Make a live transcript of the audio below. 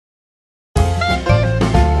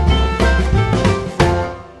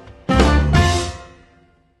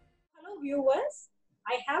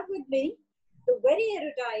me, the very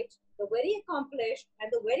erudite, the very accomplished,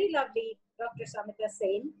 and the very lovely Dr. Samita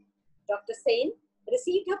Sen. Dr. Sen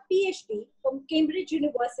received her PhD from Cambridge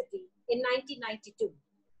University in 1992.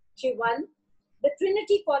 She won the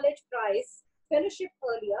Trinity College Prize Fellowship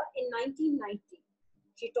earlier in 1990.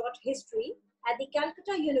 She taught history at the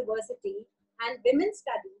Calcutta University and women's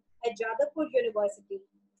study at Jadavpur University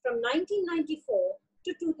from 1994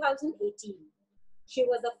 to 2018. She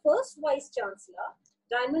was the first Vice Chancellor,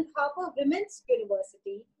 Diamond Harbour Women's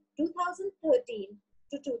University, 2013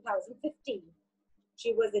 to 2015.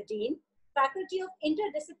 She was the Dean, Faculty of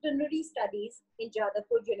Interdisciplinary Studies in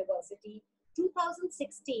Jadavpur University,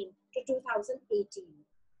 2016 to 2018.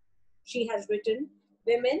 She has written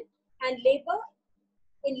Women and Labour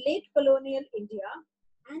in Late Colonial India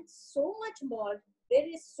and so much more. There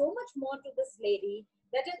is so much more to this lady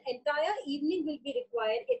that an entire evening will be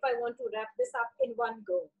required if I want to wrap this up in one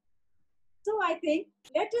go. So I think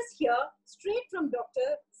let us hear straight from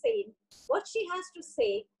Dr. Sen what she has to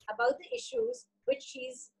say about the issues which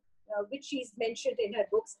she's mentioned in her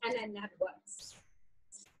books and in her works.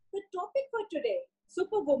 The topic for today,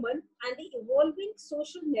 Superwoman and the evolving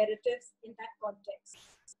social narratives in that context.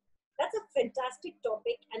 That's a fantastic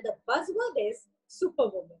topic, and the buzzword is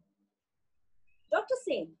Superwoman. Dr.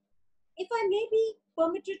 Sen, if I may be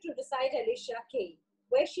permitted to recite Alicia Kay,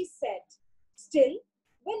 where she said, "Still,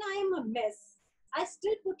 when I am a mess, I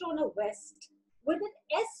still put on a vest with an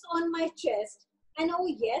S on my chest, and oh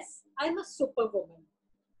yes, I'm a superwoman."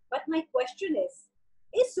 But my question is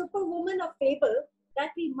Superwoman a fable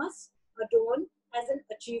that we must adorn as an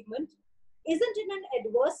achievement? Isn't it an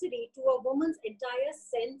adversary to a woman's entire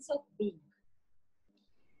sense of being?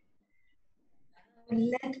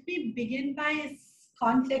 Let me begin by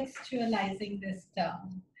contextualizing this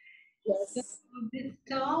term. Yes. So this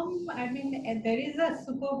term, I mean, there is a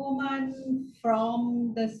superwoman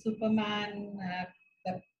from the Superman,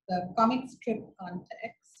 the comic strip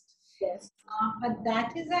context. Yes. But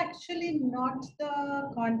that is actually not the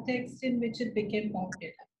context in which it became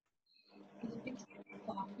popular. It became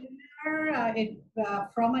popular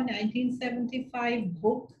from a 1975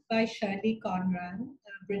 book by Shirley Conran,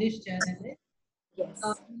 a British journalist. Yes.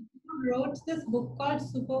 Wrote this book called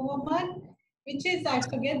Superwoman, which is, I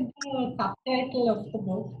forget the subtitle of the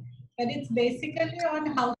book, but it's basically on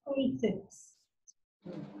household tips.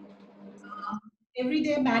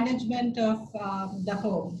 Everyday management of the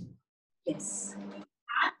home. Yes.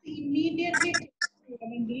 That immediately, I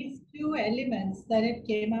mean, these two elements that it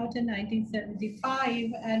came out in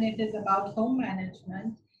 1975 and it is about home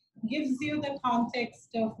management gives you the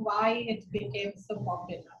context of why it became so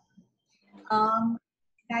popular.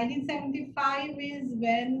 1975 is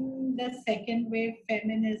when the second wave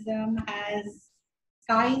feminism has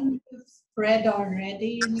kind of spread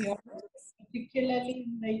already in Europe, particularly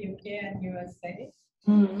in the UK and USA.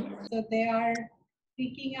 So they are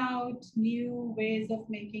seeking out new ways of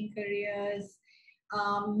making careers,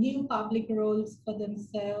 new public roles for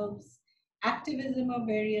themselves, activism of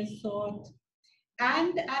various sorts.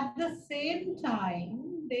 And at the same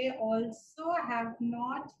time, they also have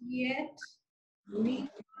not yet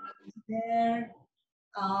reached their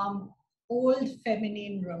old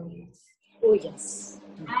feminine roles. Oh, yes.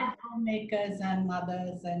 As homemakers and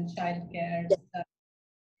mothers and childcare.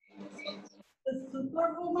 The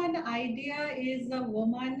superwoman idea is a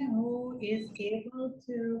woman who is able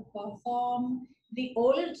to perform the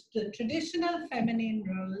traditional feminine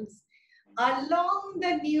roles along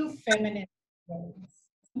the new feminine roles.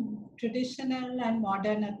 Traditional and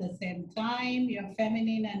modern at the same time, you're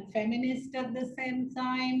feminine and feminist at the same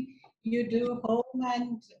time, you do home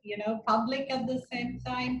and public at the same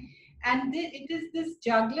time. And it is this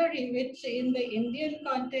jugglery which in the Indian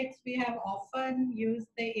context we have often used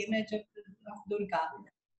the image of Durga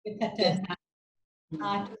with her 10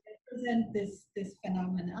 hands to represent this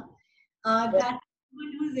phenomena. That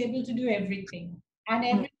woman who is able to do everything and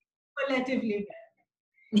everything relatively well.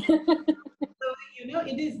 So,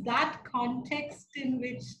 it is that context in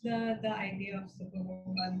which the idea of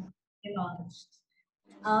superwoman emerged.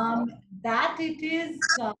 That it is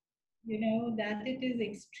that it is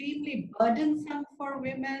extremely burdensome for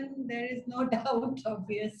women, there is no doubt,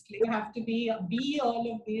 obviously. You have to be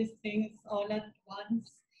all of these things all at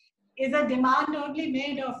once, is a demand only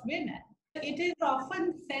made of women. It is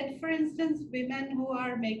often said, for instance, women who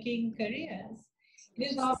are making careers,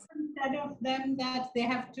 it is often said of them that they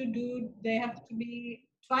have to be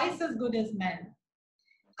twice as good as men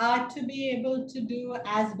to be able to do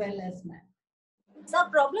as well as men. So our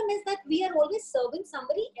problem is that we are always serving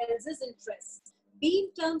somebody else's interests, be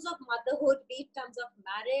in terms of motherhood, be in terms of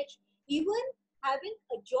marriage, even having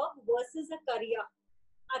a job versus a career.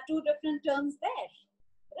 are two different terms there,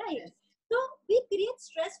 right? Yes. So we create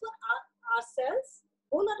stress for ourselves,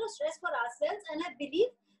 whole lot of stress for ourselves, and I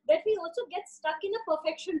believe that we also get stuck in a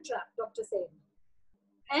perfection trap, Dr. Sen.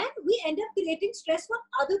 And we end up creating stress for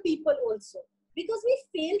other people also because we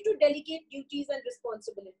fail to delegate duties and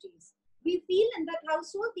responsibilities. We feel in that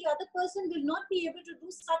household the other person will not be able to do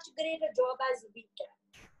such great a job as we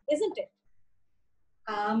can, isn't it?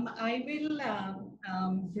 I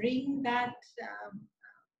will bring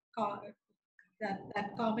co-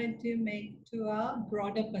 that comment you make to a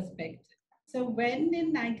broader perspective. So when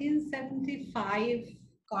in 1975,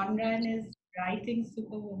 Conran is writing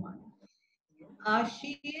Superwoman,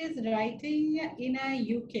 she is writing in a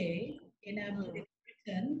UK, in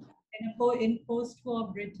Britain, in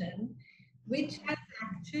post-war Britain, which has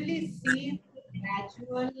actually seen the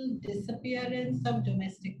gradual disappearance of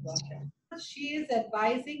domestic workers. She is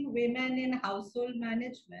advising women in household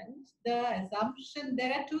management. The assumption,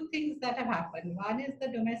 there are two things that have happened. One is the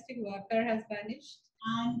domestic worker has vanished,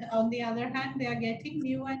 and on the other hand, they are getting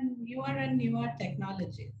newer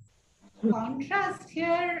technologies. Contrast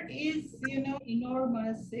here is,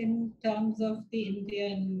 enormous in terms of the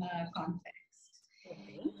Indian context.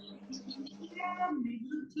 In India,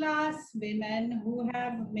 middle class women who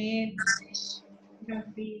have been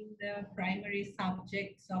the primary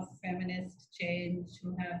subjects of feminist change,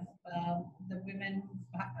 who have the women who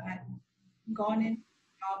have gone into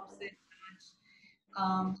jobs in such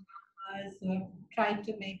who have tried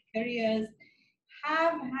to make careers,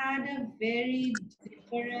 have had a very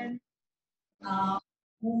different uh,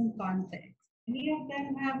 home context. Many of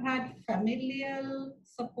them have had familial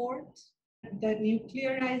support. The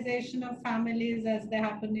nuclearization of families as they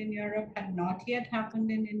happened in Europe had not yet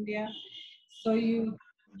happened in India. So you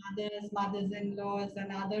have mothers-in-laws,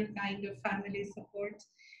 and other kind of family support.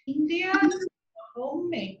 Indian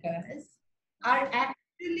homemakers are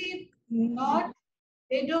actually not,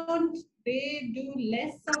 they do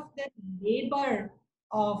less of the labor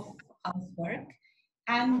of housework,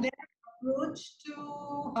 and their approach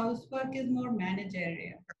to housework is more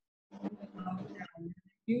managerial.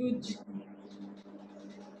 Huge,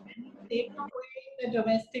 when you take away the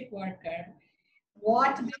domestic worker,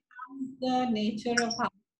 what becomes the nature of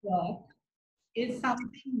housework is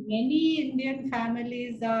something many Indian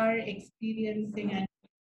families are experiencing. And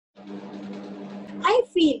I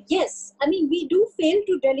feel, yes. I mean, we do fail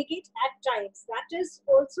to delegate at times. That is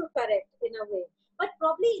also correct in a way, but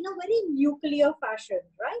probably in a very nuclear fashion,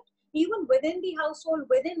 right? Even within the household,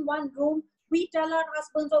 within one room, we tell our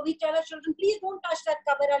husbands or we tell our children, please don't touch that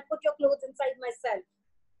cupboard, I'll put your clothes inside myself.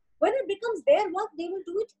 When it becomes their work, they will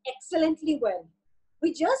do it excellently well.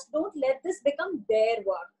 We just don't let this become their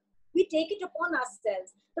work. We take it upon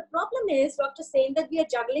ourselves. The problem is, Dr. saying that we are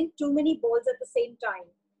juggling too many balls at the same time.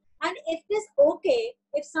 And it is okay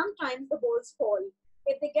if sometimes the balls fall.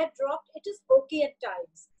 If they get dropped, it is okay at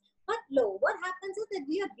times. But lo, what happens is that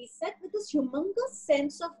we are beset with this humongous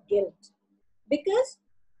sense of guilt because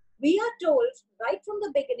we are told right from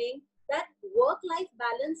the beginning that work-life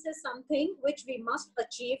balance is something which we must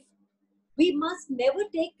achieve. We must never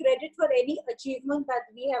take credit for any achievement that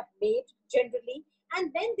we have made generally.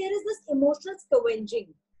 And then there is this emotional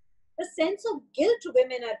scavenging, the sense of guilt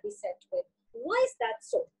women are beset with. Why is that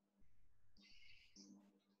so?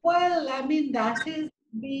 well, I mean, that is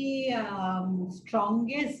the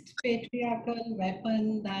strongest patriarchal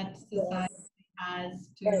weapon that society Yes, has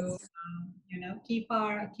to, yes. keep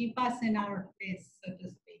us in our place, so to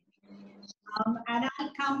speak. And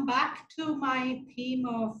I'll come back to my theme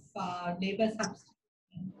of labor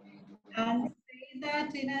substitution and say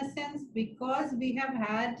that, in a sense, because we have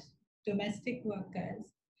had domestic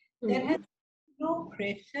workers, there has Mhm. been no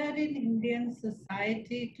pressure in Indian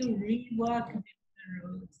society to rework gender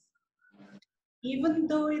roles. Even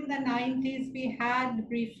though in the 90s we had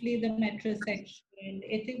briefly the metrosexual,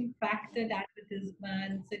 it impacted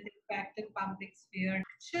advertisements, it impacted public sphere.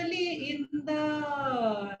 Actually, in the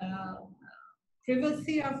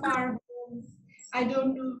privacy of our homes, I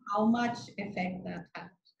don't know how much effect that had.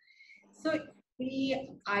 So the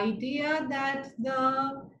idea that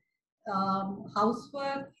the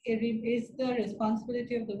housework is the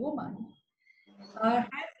responsibility of the woman has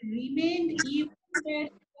remained even when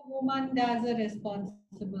the woman does a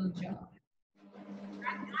responsible job.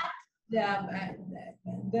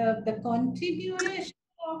 The continuation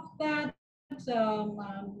of that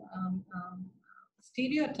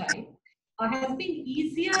stereotype has been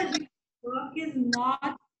easier because work is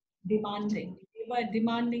not demanding. Labor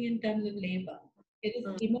demanding in terms of labor. It is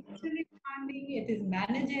emotionally demanding. It is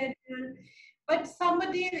managerial. But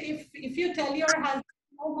somebody, if you tell your husband,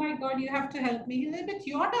 no, oh my God, you have to help me. He said, but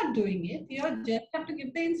you're not doing it. You just have to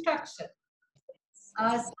give the instruction.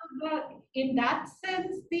 So in that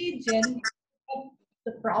sense,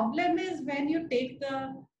 the problem is when you take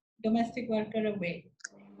the domestic worker away.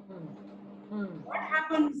 What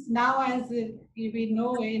happens now, we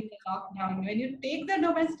know in the lockdown, when you take the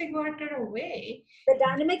domestic worker away, The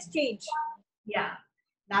dynamics change. yeah,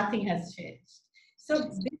 nothing has changed. So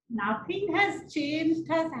this nothing has changed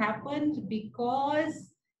has happened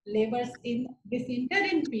because labor's in this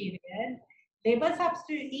interim period, labor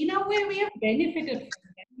substitute, in a way we have benefited from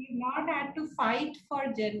that. We've not had to fight for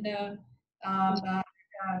gender, the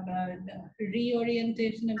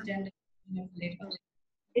reorientation of gender of labor.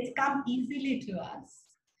 It's come easily to us.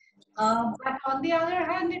 But on the other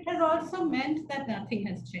hand, it has also meant that nothing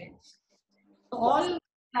has changed. So all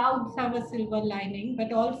clouds have a silver lining,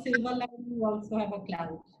 but all silver linings also have a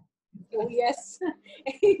cloud. Oh, yes.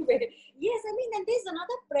 Anyway, yes, I mean, and there's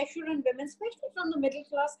another pressure on women, especially from the middle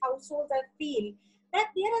class households, I feel, that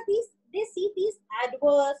there are they see these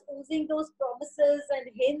adverts oozing those promises and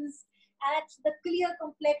hints at the clear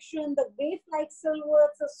complexion, the wave-like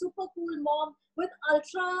silhouettes, a super cool mom with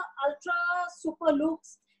ultra super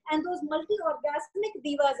looks, and those multi-orgasmic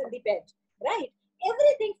divas in the bed, right?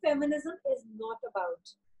 Everything feminism is not about.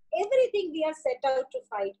 Everything we are set out to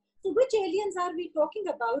fight. So which aliens are we talking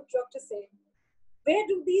about, Dr. Sen? Where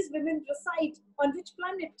do these women reside? On which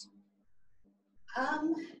planet?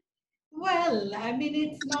 Um, well, I mean,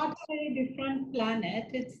 it's not a very different planet.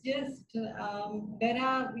 It's just there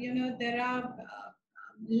are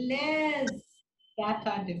layers that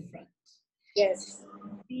are different. Yes.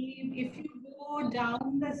 If you go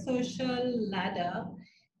down the social ladder,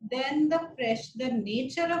 then the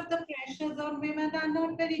nature of the pressures on women are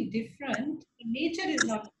not very different. The nature is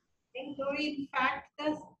not different, though in fact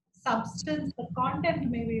the substance, the content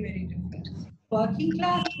may be very different. Working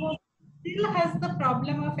class woman still has the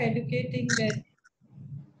problem of educating their.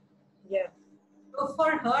 Yeah. So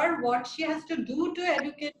for her, what she has to do to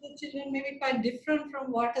educate the children may be quite different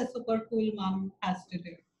from what a super cool mom has to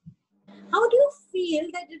do. How do you feel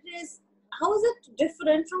that it is? How is it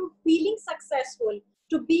different from feeling successful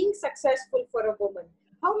to being successful for a woman?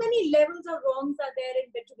 How many levels of wrongs are there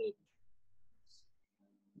in between?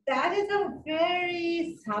 That is a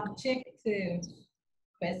very subjective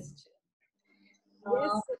question.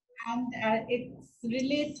 Yes. And it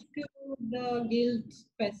relates to the guilt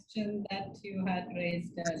question that you had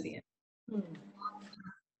raised earlier.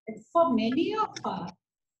 For many of us,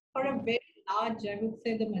 for a very large, I would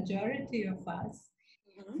say the majority of us,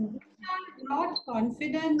 we are not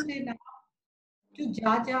confident enough to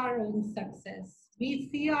judge our own success. We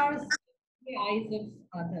see ourselves in the eyes of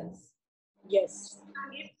others. Yes.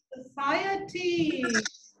 If society says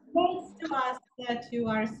to us that you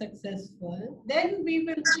are successful, then we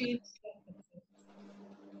will feel successful.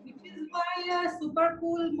 Which is why a super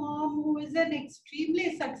cool mom who is an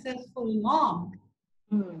extremely successful mom,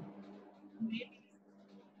 maybe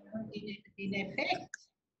in effect,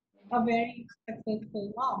 a very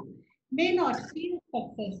successful mom, may not feel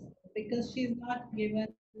successful because she's not given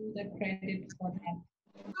the credit for that.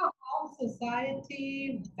 So how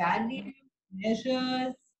society values,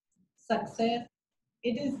 measures success,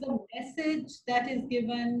 it is the message that is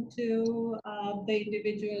given to the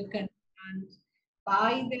individual concerned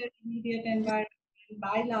by their immediate environment,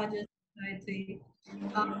 by larger society,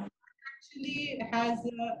 actually has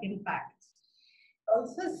an impact.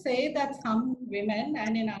 Also say that some women,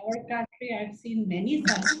 and in our country I've seen many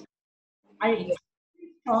such, are extremely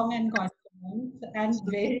strong and confident and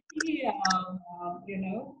very,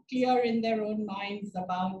 clear in their own minds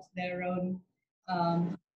about their own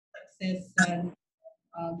success and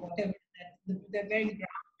whatever that they're very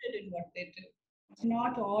grounded in what they do.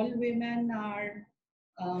 Not all women are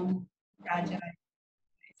fragile.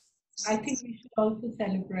 I think we should also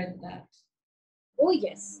celebrate that. Oh,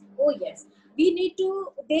 yes. Oh, yes. We need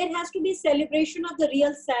to, there has to be celebration of the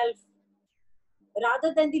real self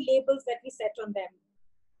rather than the labels that we set on them.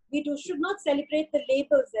 Should not celebrate the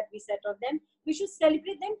labels that we set on them. We should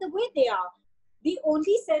celebrate them the way they are. The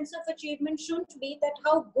only sense of achievement shouldn't be that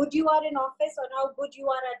how good you are in office or how good you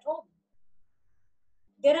are at home.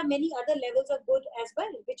 There are many other levels of good as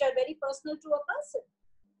well, which are very personal to a person,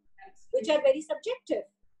 which are very subjective.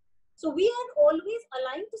 So we are always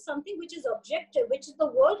aligned to something which is objective, which the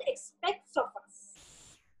world expects of us,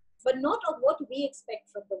 but not of what we expect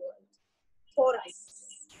from the world for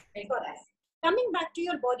us. For us. Coming back to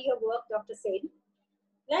your body of work, Dr. Sen,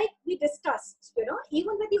 like we discussed,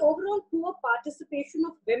 even with the overall poor participation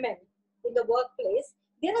of women in the workplace,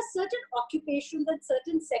 there are certain occupations and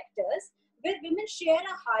certain sectors where women share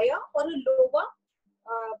a higher or a lower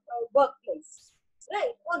workplace,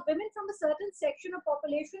 right? Or women from a certain section of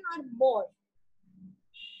population are more,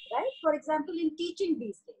 right? For example, in teaching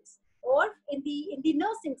these days, or in the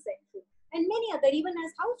nursing section, and many other, even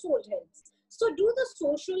as household helps. So, do the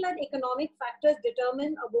social and economic factors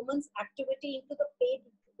determine a woman's activity into the paid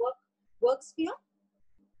work sphere?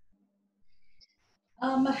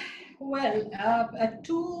 Um,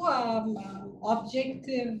 two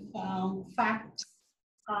objective facts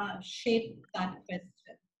shape that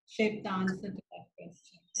question, shape the answer to that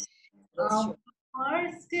question. Yes, sure.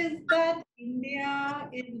 First is that India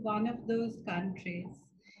is one of those countries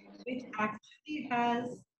which actually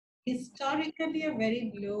has historically a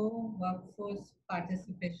very low workforce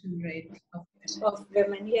participation rate of women. Of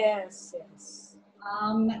women, yes, yes.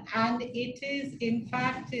 And it is, in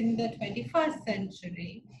fact, in the 21st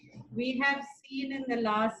century, we have seen in the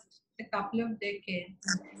last couple of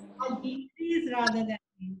decades a decrease rather than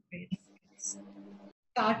an increase.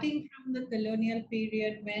 Starting from the colonial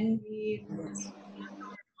period when we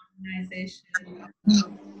modernization,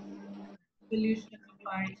 evolution of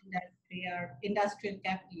our industry, our industrial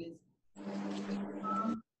capitalism.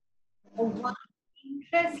 One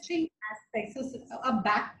interesting aspect, so a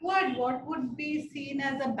backward, what would be seen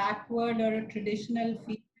as a backward or a traditional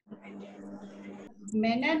field,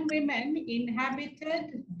 men and women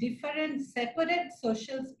inhabited different separate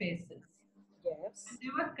social spaces. Yes. They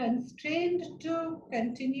were constrained to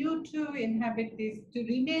continue to inhabit these, to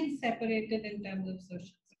remain separated in terms of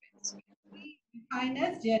social space. We define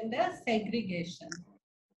as gender segregation.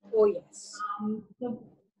 Oh, yes. So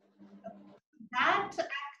that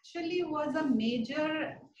actually was a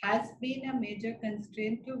major, has been a major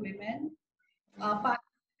constraint to women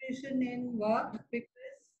participation in work, because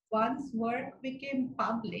once work became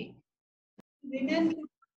public, women could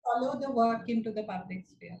follow the work into the public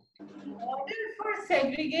sphere. In order for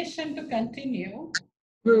segregation to continue,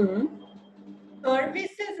 Hmm.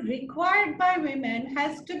 services required by women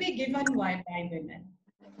has to be given by women.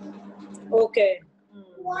 Okay. If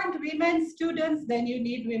you want women students, then you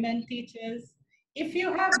need women teachers. If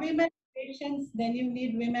you have women patients, then you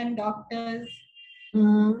need women doctors.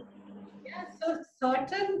 Hmm. Yeah, so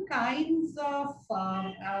certain kinds of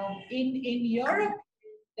in Europe,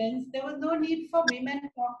 then there was no need for women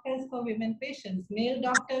doctors for women patients. Male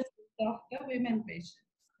doctors doctor women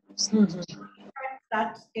patients. Hmm.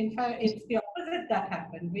 That in fact it's the opposite that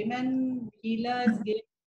happened. Women healers gave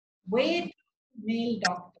way to male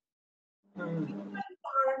doctors, even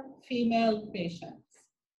for female patients.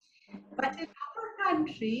 But in our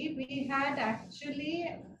country, we had actually,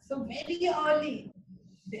 so very early,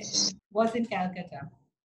 was in Calcutta.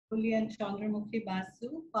 Puli and Chandramukhi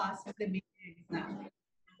Basu passed the BA exam.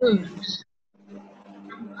 Hmm.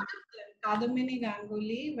 And one of them, Kadamini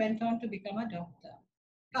Ganguly, went on to become a doctor.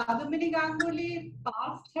 Kadamini Ganguly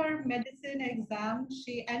passed her medicine exam.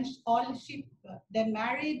 She then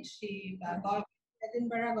married. She got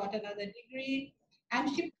Edinburgh, got another degree, and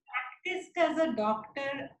she practiced as a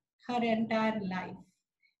doctor her entire life.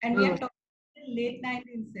 And we are Hmm. talking late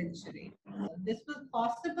 19th century. This was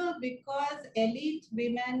possible because elite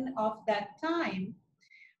women of that time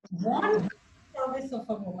wanted the service of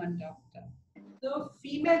a woman doctor. So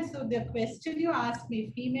female, so the question you asked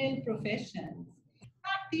me, female professions,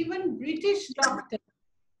 not even British doctors,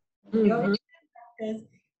 Hmm. European doctors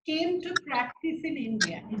came to practice in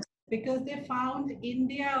India because they found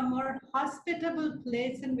India a more hospitable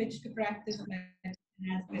place in which to practice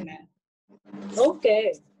medicine as women.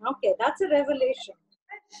 Okay. Okay. That's a revelation.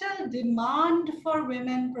 Special demand for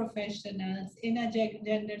women professionals in a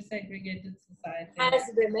gender segregated society As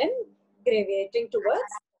like women graviating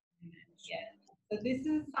towards. women. Yes. So this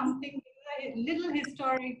is something, a little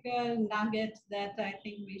historical nugget that I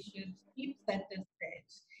think we should keep center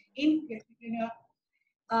stage. In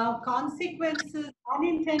consequences,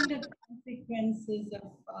 unintended consequences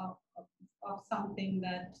of something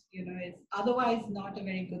that is otherwise not a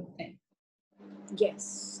very good thing.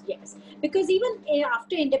 Yes, yes. Because even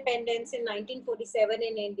after independence in 1947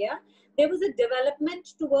 in India, there was a development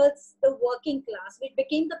towards the working class, which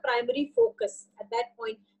became the primary focus at that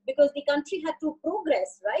point, because the country had to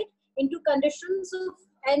progress, right, into conditions of,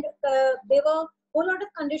 and there were a whole lot of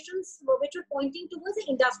conditions which were pointing towards the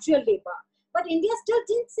industrial labor. But India still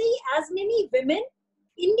didn't see as many women,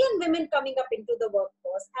 Indian women, coming up into the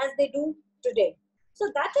workforce as they do today.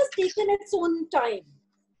 So that has taken its own time.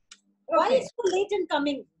 Why Okay. so late in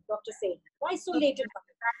coming, Dr. Sen? Why so So late in coming?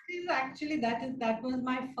 that is actually that was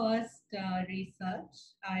my first research.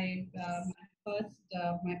 My first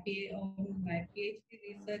my PhD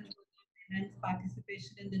research was on women's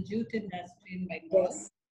participation in the jute industry in Bengal. Yes,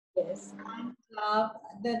 yes. And Uh,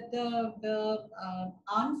 the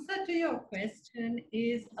answer to your question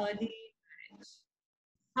is early marriage.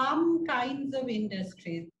 Some kinds of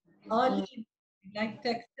industries, early, like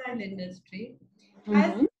textile industry,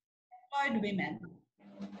 has Mm-hmm. employed women.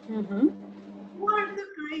 Mm-hmm. Who are the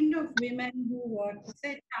kind of women who work?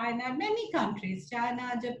 Say China, many countries,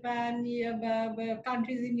 China, Japan,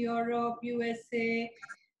 countries in Europe, USA.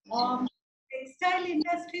 Um, Textile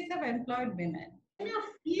industries have employed women. A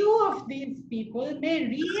few of these people may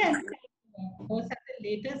re-enter the workforce at a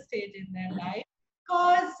later stage in their life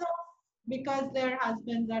because their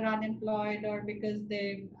husbands are unemployed or because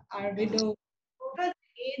they are widows. Because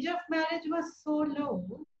the age of marriage was so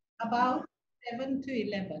low, about 7 to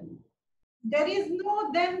 11. There is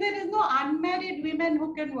no unmarried women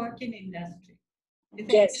who can work in industry. If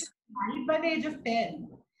anybody Yes. is married by the age of 10,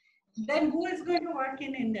 then who is going to work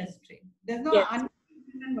in industry? There's no Yes. unmarried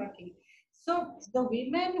women working. So the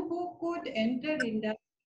women who could enter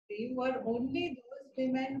industry were only those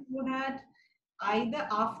women who had either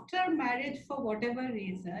after marriage for whatever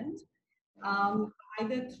reason, um,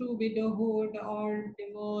 either through widowhood or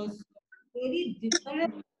divorce, very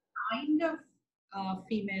different kind of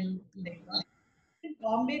female labor. The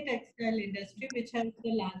Bombay textile industry, which has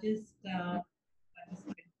the largest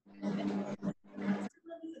participation,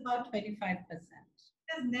 is about 25%.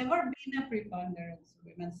 There's never been a preponderance of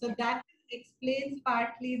women. So that explains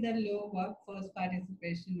partly the low workforce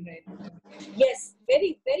participation rate for women. Yes,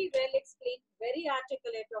 very, very well explained, very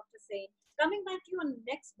articulate, Dr. Sain. Coming back to your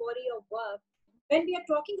next body of work, when we are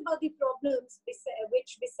talking about the problems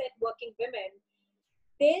which beset working women,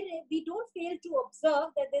 there we don't fail to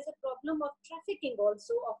observe that there's a problem of trafficking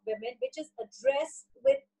also of women, which is addressed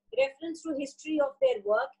with reference to history of their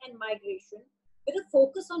work and migration, with a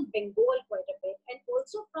focus on Bengal quite a bit, and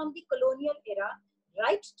also from the colonial era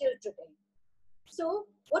right till today. So,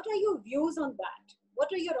 what are your views on that? What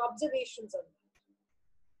are your observations on that?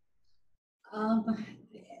 Um,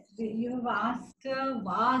 you've asked a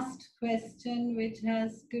vast question which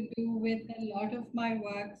has to do with a lot of my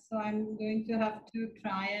work. So I'm going to have to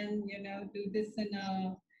try and do this in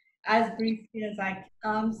a as briefly as I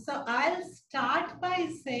can. So I'll start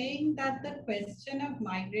by saying that the question of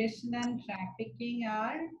migration and trafficking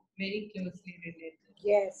are very closely related. Yes,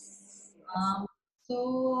 yes. Um,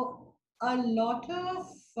 so a lot of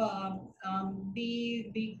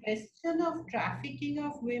the question of trafficking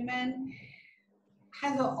of women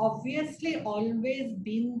has obviously always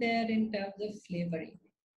been there in terms of slavery,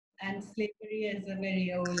 and slavery is a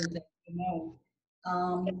very old,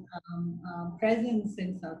 presence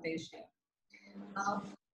in South Asia. Uh,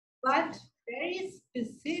 but very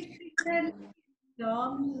specifically in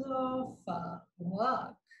terms of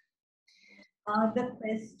work, the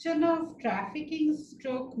question of trafficking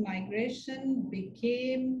stroke migration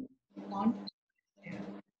became controversial.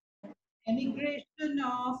 Emigration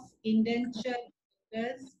of indentured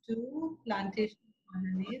workers to plantation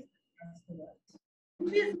colonies across the world.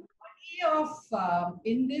 This body of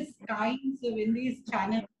in these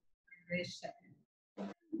channels of migration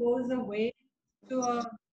goes away to a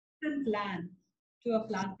different land, to a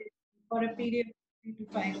plantation for a period of 3 to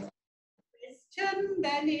 5 years. Question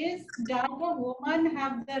then is, does a woman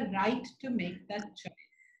have the right to make that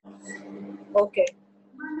choice? Okay.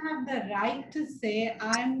 Women have the right to say,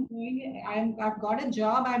 I've got a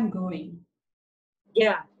job, I'm going.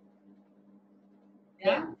 Yeah, yeah.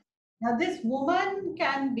 Yeah. Now, this woman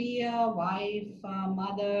can be a wife, a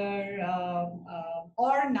mother,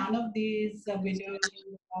 or none of these widows,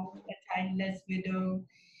 or a childless widow.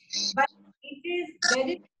 But there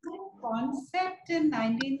is no concept in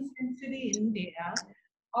 19th century India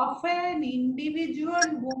of an individual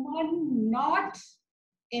woman not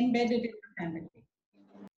embedded in the family.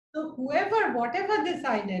 So whatever the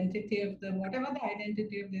identity of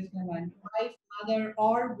this woman, wife, mother,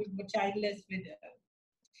 or childless widow,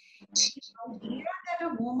 the idea that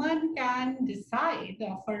a woman can decide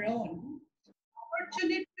of her own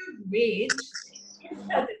opportunity to wage gives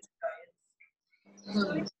her this choice.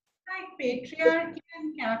 So it's like patriarchy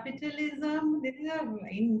and capitalism. This is an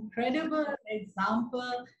incredible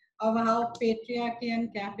example of how patriarchy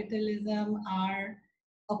and capitalism are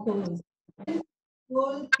opposed. And the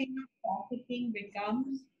whole thing of trafficking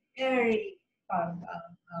becomes very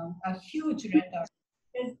a huge rhetoric.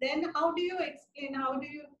 Because then, how do you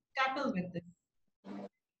tackle with this?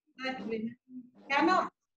 That women cannot,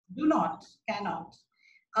 do not, cannot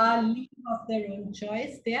leave of their own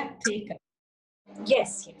choice. They are taken.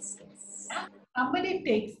 Yes, yes, yes. Yeah? Somebody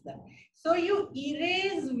takes them. So you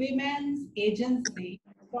erase women's agency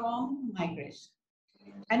from migration.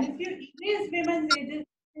 And if you erase women's agency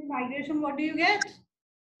from migration, what do you get?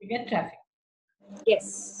 You get traffic.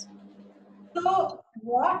 Yes. So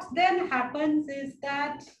what then happens is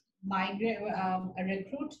that a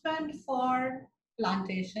recruitment for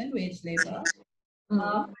plantation wage labor, uh,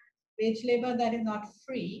 Mm. wage labor that is not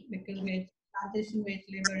free because plantation wage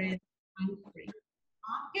labor is unfree.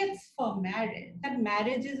 Markets for marriage, that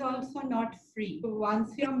marriage is also not free. So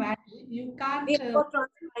once We you're married, you can't. have got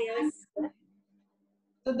transpires.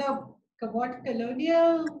 So what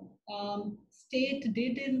colonial state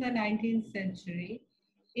did in the 19th century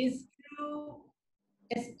is to,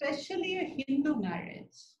 especially a Hindu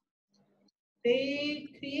marriage, they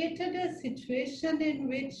created a situation in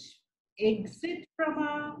which exit from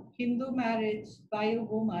a Hindu marriage by a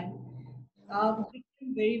woman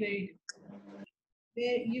became very, very difficult.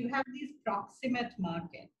 Where you have these proximate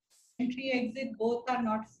markets. Entry, exit, both are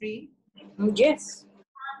not free. Yes.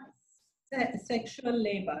 Sexual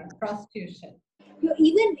labor, prostitution. No,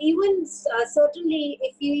 even certainly,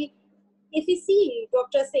 if you see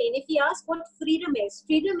Dr. Sain, if you ask what freedom is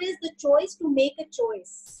the choice to make a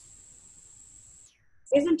choice,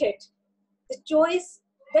 isn't it? The choice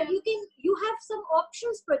that you have some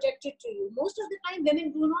options projected to you. Most of the time,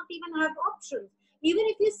 women do not even have options. Even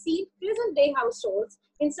if you see present day households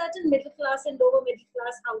in certain middle class and lower middle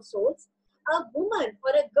class households, a woman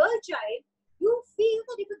or a girl child, you feel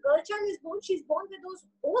that if a girl child is born, she's born with those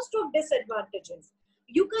host of disadvantages.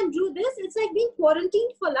 You can't do this. It's like being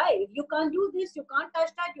quarantined for life. You can't do this. You can't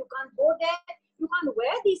touch that. You can't go there. You can't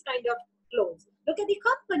wear these kind of clothes. Look at the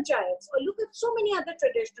Khan Panchayats or look at so many other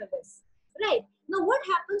traditionalists. Right. Now, what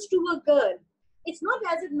happens to a girl? It's not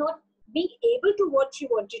as if not being able to what she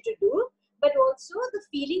wanted to do, but also the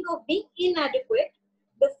feeling of being inadequate,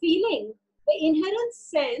 the feeling, the inherent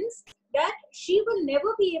sense that she will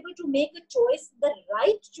never be able to make a choice, the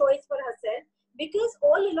right choice for herself, because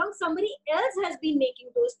all along somebody else has been making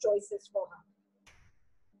those choices for her.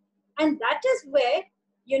 And that is where,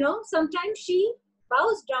 sometimes she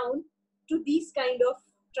bows down to these kind of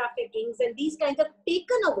traffickings and these kinds of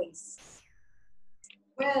taken aways.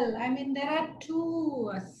 Well, I mean, there are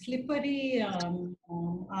two slippery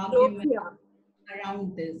So, arguments yeah,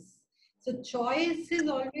 around this. So, choice is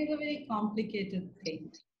always a very complicated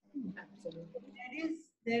thing. absolutely.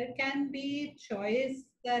 There can be choice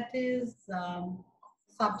that is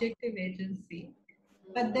subjective agency,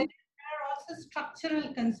 but there are also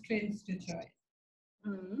structural constraints to choice,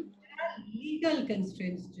 Mm. legal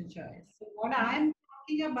constraints to choice. So, what I'm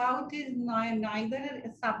talking about is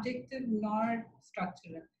neither subjective nor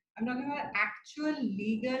structural. I'm talking about actual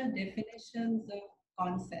legal definitions of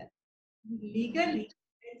concepts. Legally,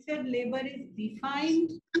 child labor is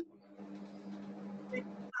defined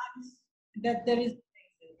that there is.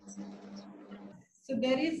 So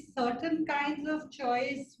there is certain kinds of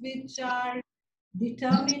choice which are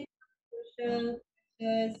determined by social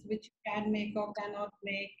factors which you can make or cannot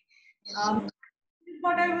make. This is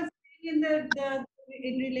what I was saying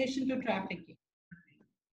in relation to trafficking.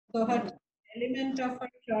 So her element of her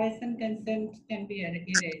choice and consent can be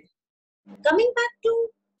erased. Coming back to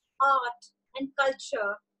art and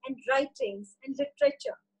culture and writings and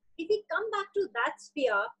literature, if we come back to that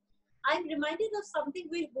sphere, I'm reminded of something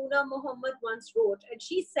which Buna Muhammad once wrote, and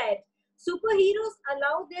she said, superheroes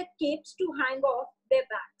allow their capes to hang off their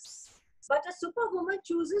backs, but a superwoman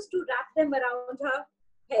chooses to wrap them around her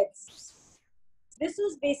heads. This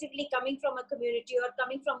was basically coming from a community or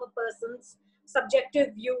coming from a person's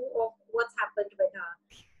subjective view of what's happened with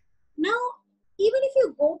her. Now, even if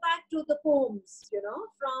you go back to the poems,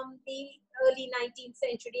 from the early 19th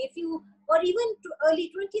century, or even to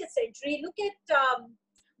early 20th century, look at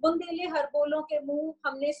Bundele हर बोलों के मुंह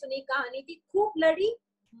हमने सुनी कहानी थी खूब लड़ी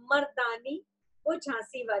मर्दानी वो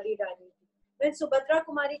झांसी वाली रानी थी. When Subhadra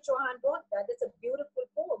Kumari Chauhan wrote that, it's a beautiful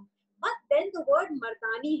poem. But then the word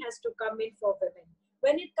mardani has to come in for women.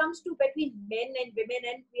 When it comes to between men and women,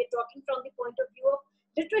 and we are talking from the point of view of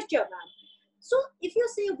literature now. So if you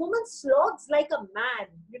say a woman slogs like a man,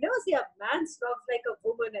 you never see a man slogs like a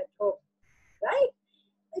woman at home, right?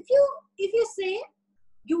 If you say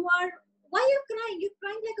you are, why are you crying? You're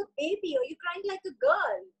crying like a baby or you're crying like a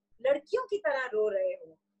girl. लड़कियों की तरह रो रहे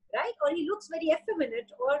हो, right? Or he looks very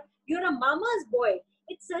effeminate, or you're a mama's boy.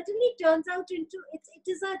 It certainly turns out into it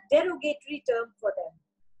is a derogatory term for them,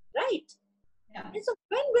 right? Yeah. And so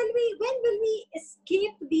when will we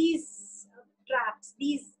escape these traps,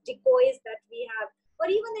 these decoys that we have? Or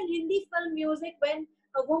even in Hindi film music, when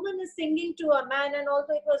a woman is singing to a man, and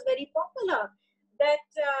also it was very popular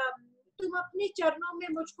that तुम अपने चरणों में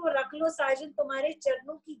मुझको रख लो साजन तुम्हारे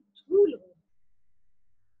चरणों की धूल हूँ.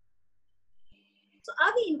 So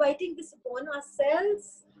are we inviting this upon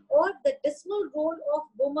ourselves, or the dismal role of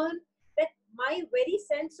woman, that my very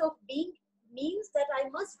sense of being means that I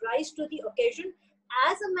must rise to the occasion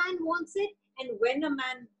as a man wants it and when a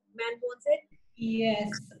man wants it. Yes,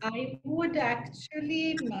 I would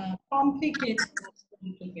actually complicate that a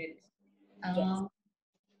little bit. Yes, Um,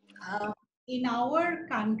 uh, in our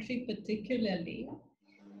country, particularly,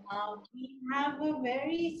 we have a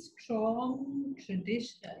very strong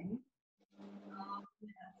tradition,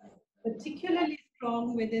 particularly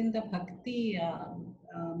strong within the Bhakti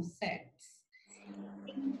sects,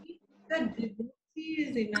 in which the devotee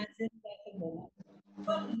is imagined as a woman.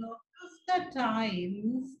 For a lot of the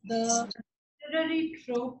times, the literary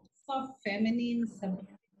tropes of feminine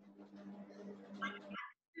subjectively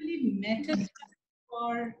metaphors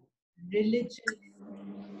for religious,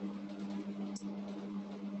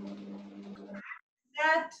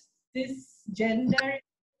 that this gender is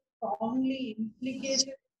strongly implicated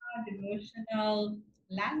in our devotional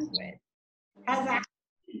language has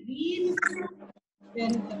actually reinforced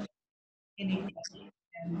gender inequality.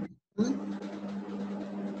 And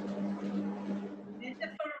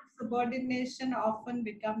metaphor of subordination often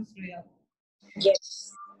becomes real,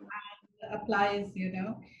 yes, applies, you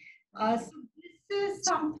know. So this is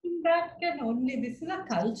something that can only, this is a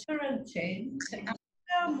cultural change, and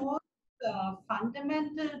the most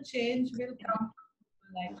fundamental change will come from people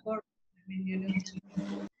like Verma. I mean, you know,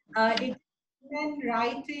 it is women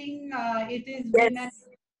writing, it is women. yes,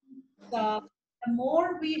 The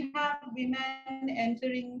more we have women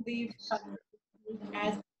entering the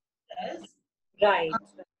as leaders, right.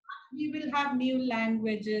 we will have new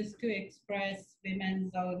languages to express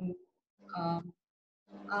women's own. Um,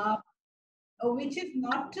 uh, which is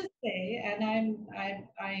not to say, and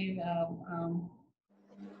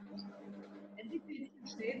hesitate to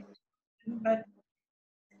say, but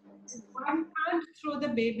one can't throw the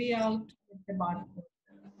baby out with the bathwater.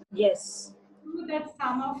 Yes. True that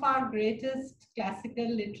some of our greatest classical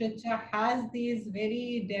literature has these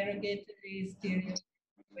very derogatory stereotypes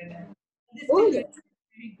of women. This is Oh, still very, yes.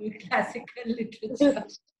 very good classical literature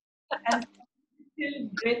and still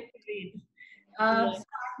great to read. So Right.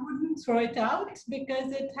 I wouldn't throw it out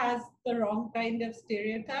because it has the wrong kind of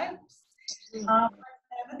stereotypes. But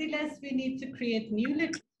nevertheless, we need to create new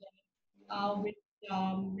literature which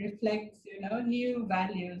reflects, you know, new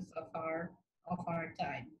values of our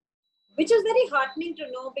time. Which is very heartening to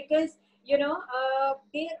know because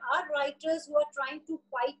there are writers who are trying to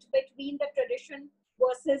fight between the tradition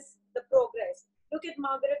versus the progress. Look at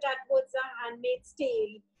Margaret Atwood's Handmaid's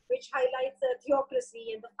Tale, which highlights the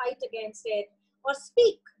theocracy and the fight against it, or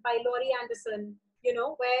Speak by Laurie Anderson,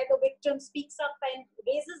 where the victim speaks up and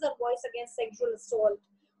raises her voice against sexual assault,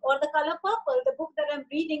 or The Color Purple, the book that I'm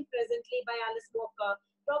reading presently by Alice Walker,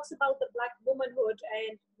 talks about the black womanhood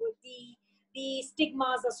and with the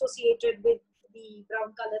stigmas associated with the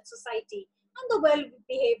brown colored society and the well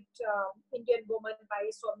behaved Indian woman by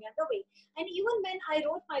Soumya Dave. And even when I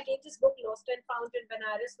wrote my latest book, Lost and Found in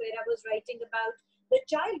Banaras, where I was writing about the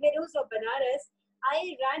child widows of Banaras,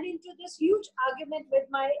 I ran into this huge argument with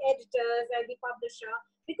my editors and the publisher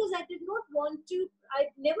because I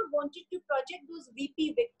never wanted to project those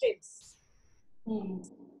VP victims. Hmm.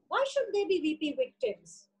 Why should they be VP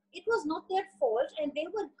victims? It was not their fault, and they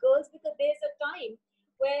were girls because there's a time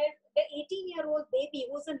where the 18-year-old baby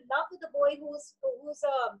who's in love with a boy who's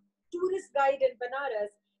a tourist guide in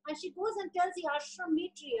Banaras, and she goes and tells the ashram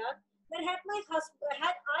matriarch that had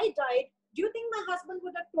I died, do you think my husband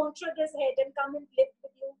would have punctured his head and come and live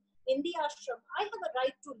with you in the ashram? I have a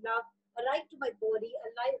right to love, a right to my body,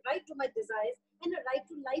 right to my desires, and a right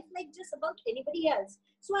to life like just about anybody else.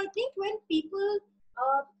 So I think when people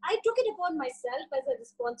I took it upon myself as a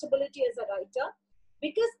responsibility as a writer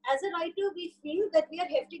because as a writer, we feel that we are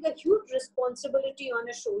hefting a huge responsibility on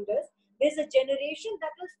our shoulders. There's a generation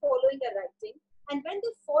that is following the writing, and when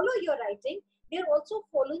they follow your writing, they're also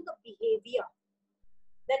following the behavior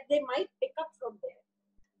that they might pick up from there.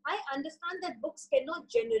 I understand that books cannot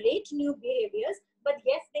generate new behaviors, but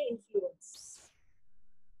yes, they influence.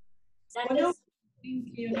 That What do you is,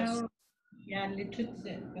 think, you yes. know, yeah,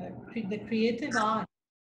 literature, the creative art,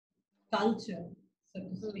 culture, so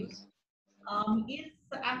to speak, Mhm. is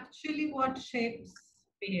actually what shapes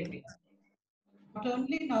behavior. Not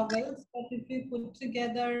only novels, but if we put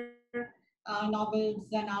together novels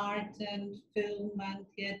and art and film and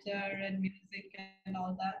theater and music and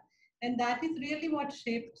all that, then that is really what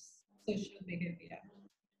shapes social behavior.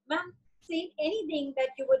 Ma'am, say anything that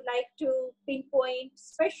you would like to pinpoint,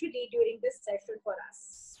 especially during this session for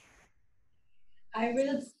us. I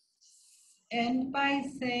will end by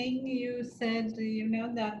saying you said, you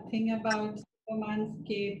know, that thing about Superman's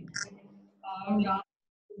cape Mhm. around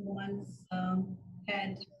woman's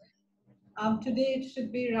head. Today it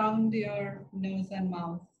should be round your nose and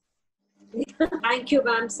mouth. Thank you,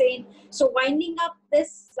 ma'am. Saying so, winding up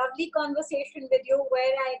this lovely conversation with you,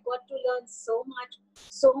 where I got to learn so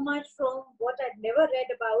much from what I'd never read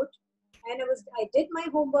about, and I did my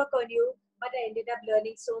homework on you, but I ended up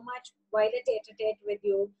learning so much while at tete-a-tete with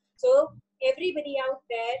you. So, everybody out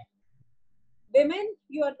there, women,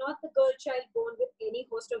 you are not the girl child born with any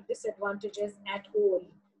host of disadvantages at all.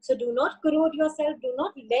 So do not corrode yourself, do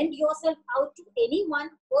not lend yourself out to anyone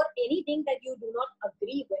or anything that you do not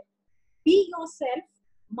agree with. Be yourself,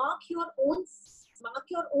 mark your own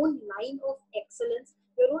line of excellence,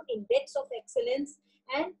 your own index of excellence,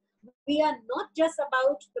 and we are not just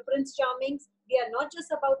about the Prince Charmings, we are not just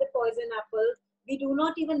about the poison apple, we do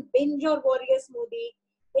not even binge or warrior smoothie.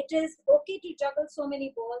 It is okay to juggle so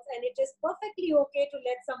many balls, and it is perfectly okay to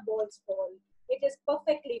let some balls fall. It is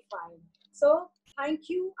perfectly fine. So thank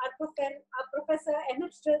you, our professor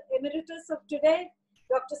emeritus of today,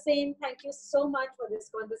 Dr. Sen. Thank you so much for this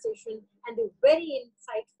conversation and the very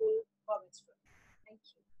insightful comments. Thank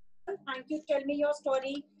you. Thank you. Tell me your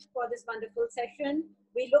story for this wonderful session.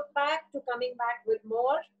 We look back to coming back with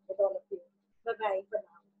more with all of you. Bye-bye for now.